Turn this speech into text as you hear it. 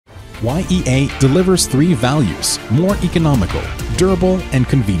YEA delivers three values: more economical, durable, and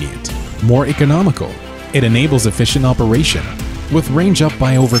convenient. More economical. It enables efficient operation, with range up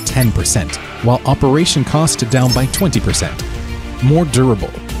by over 10%, while operation cost down by 20%. More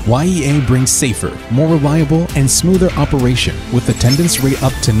durable. YEA brings safer, more reliable, and smoother operation with attendance rate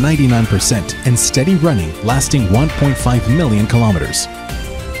up to 99% and steady running lasting 1.5 million kilometers.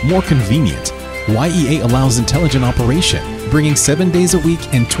 More convenient. YEA allows intelligent operation, bringing 7 days a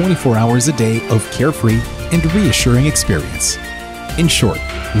week and 24 hours a day of carefree and reassuring experience. In short,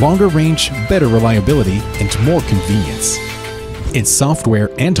 longer range, better reliability, and more convenience. Its software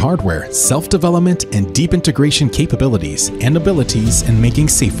and hardware, self-development, and deep integration capabilities and abilities in making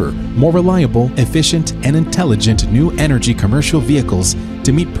safer, more reliable, efficient, and intelligent new energy commercial vehicles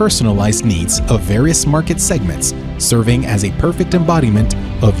to meet personalized needs of various market segments, serving as a perfect embodiment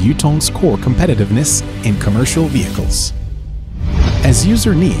of Yutong's core competitiveness in commercial vehicles. As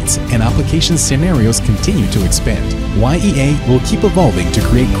user needs and application scenarios continue to expand, YEA will keep evolving to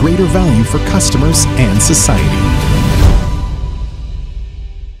create greater value for customers and society.